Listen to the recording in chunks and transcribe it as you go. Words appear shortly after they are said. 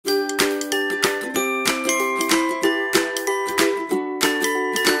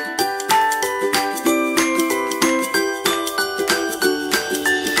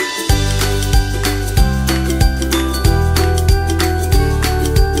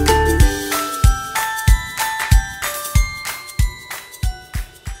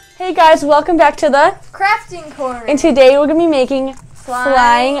Hey guys, welcome back to the crafting corner. And today we're going to be making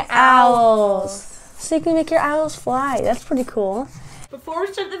flying owls. So you can make your owls fly. That's pretty cool. Before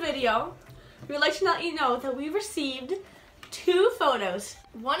we start the video, we would like to let you know that we received 2 photos.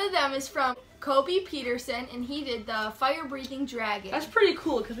 One of them is from Kobe Peterson, and he did the fire-breathing dragon. That's pretty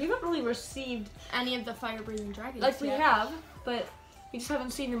cool because we haven't really received any of the fire-breathing dragons like we yet. have, but we just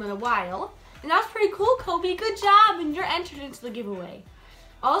haven't seen them in a while. And that's pretty cool, Kobe. Good job, and you're entered into the giveaway.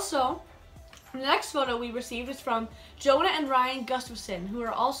 Also, the next photo we received is from Jonah and Ryan Gustafson, who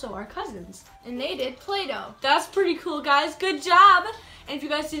are also our cousins. And they did Play-Doh. That's pretty cool, guys. Good job. And if you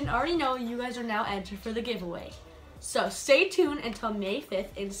guys didn't already know, you guys are now entered for the giveaway. So stay tuned until May 5th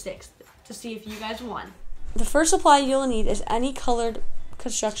and 6th to see if you guys won. The first supply you'll need is any colored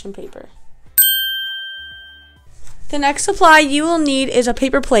construction paper. The next supply you will need is a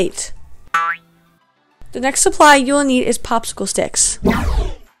paper plate. The next supply you will need is popsicle sticks.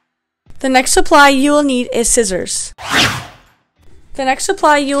 The next supply you will need is scissors. The next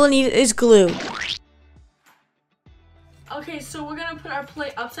supply you will need is glue. Okay, so we're gonna put our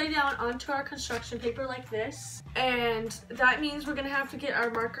plate upside down onto our construction paper like this. And that means we're gonna have to get our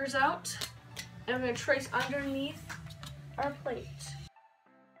markers out. And we're gonna trace underneath our plate.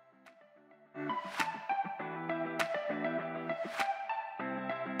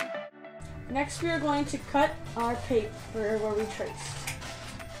 Next, we are going to cut our paper where we traced.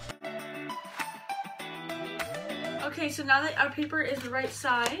 Okay, so now that our paper is the right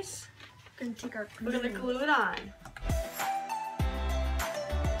size, We're gonna take our glue. we're gonna glue it on.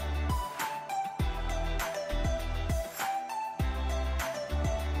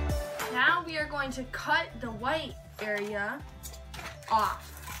 Now we are going to cut the white area off.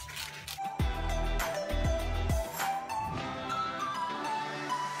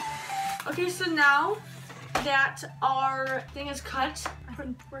 Okay, so now that our thing is cut, I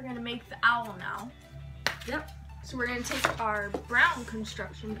think we're gonna make the owl now. Yep. So we're gonna take our brown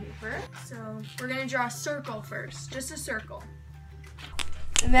construction paper. So we're gonna draw a circle first, just a circle.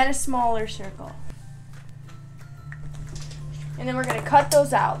 And then a smaller circle. And then we're gonna cut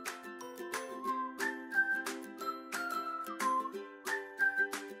those out.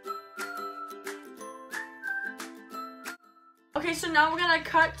 Okay, so now we're gonna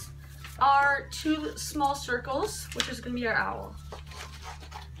cut our 2 small circles, which is gonna be our owl.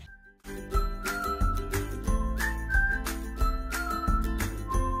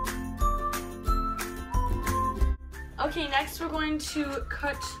 Okay, next we're going to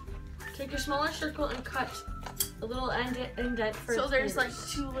take a smaller circle and cut a little indent for So its there's ears. like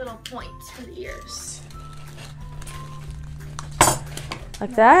 2 little points for the ears.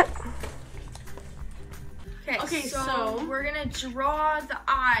 Like that. Okay, so we're gonna draw the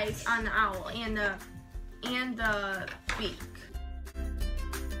eyes on the owl and the beak.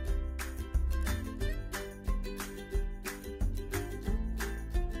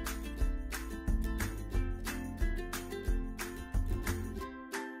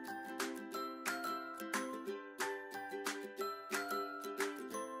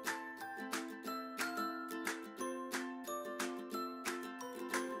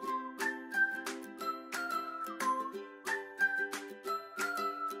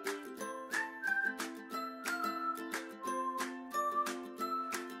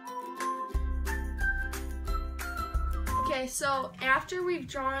 Okay, so after we've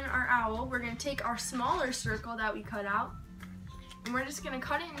drawn our owl, we're going to take our smaller circle that we cut out, and we're just going to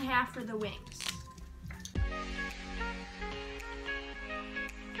cut it in half for the wings.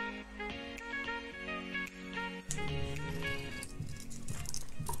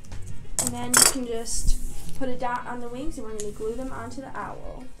 And then you can just put a dot on the wings, and we're going to glue them onto the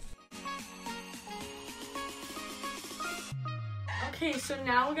owl. Okay, so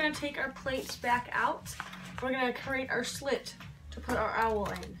now we're gonna take our plates back out. We're gonna create our slit to put our owl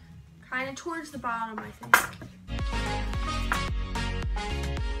in. Kind of towards the bottom, I think.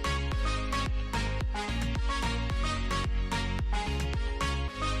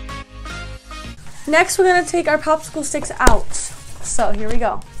 Next, we're gonna take our popsicle sticks out. So here we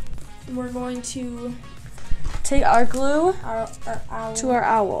go. We're going to Take our glue our owl. to our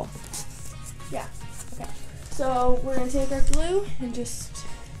owl. Yeah, okay. So we're going to take our glue and just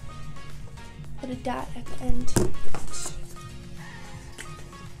put a dot at the end.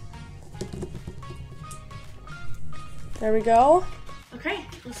 There we go. Okay,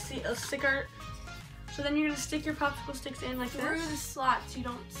 let's stick our, so then you're gonna stick your popsicle sticks in like Through this. the slots, you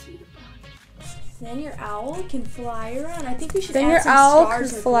don't see it. Then your owl can fly around. I think we should Then add your some owl can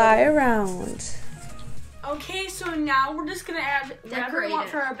stars or fly glitter. around. Okay, so now we're just gonna add whatever we want Decorate it.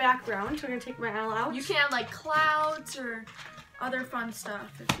 for our background. So we're gonna take my owl out. You can add like clouds or other fun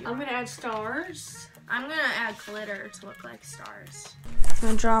stuff. I'm gonna add stars. I'm gonna add glitter to look like stars. I'm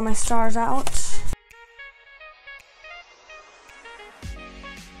gonna draw my stars out.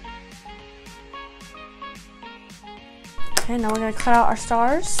 Okay, now we're gonna cut out our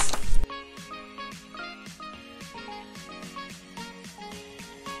stars.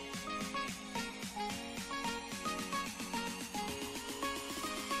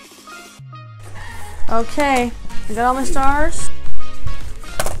 Okay, I got all my stars.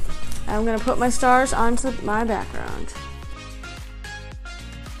 I'm gonna put my stars onto my background.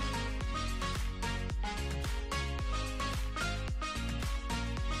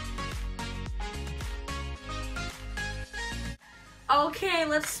 Okay,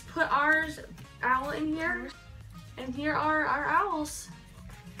 let's put our owl in here. And here are our owls.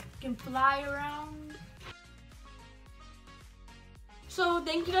 Can fly around. So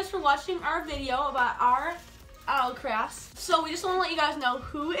thank you guys for watching our video about our owl crafts. So we just want to let you guys know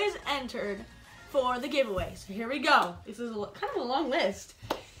who is entered for the giveaway. So here we go. This is kind of a long list.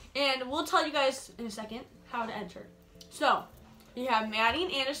 And we'll tell you guys in a second how to enter. So you have Maddie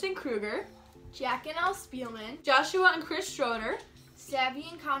and Anderson Kruger, Jack and Al Spielman, Joshua and Chris Schroeder, Savvy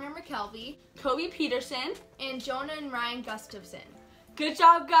and Connor McKelvey, Kobe Peterson, and Jonah and Ryan Gustafson. Good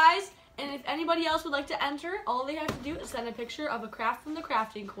job, guys. And if anybody else would like to enter, all they have to do is send a picture of a craft from the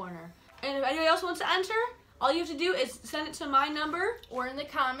crafting corner. And if anybody else wants to enter, all you have to do is send it to my number Or in the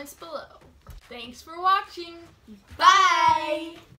comments below. Thanks for watching. Bye!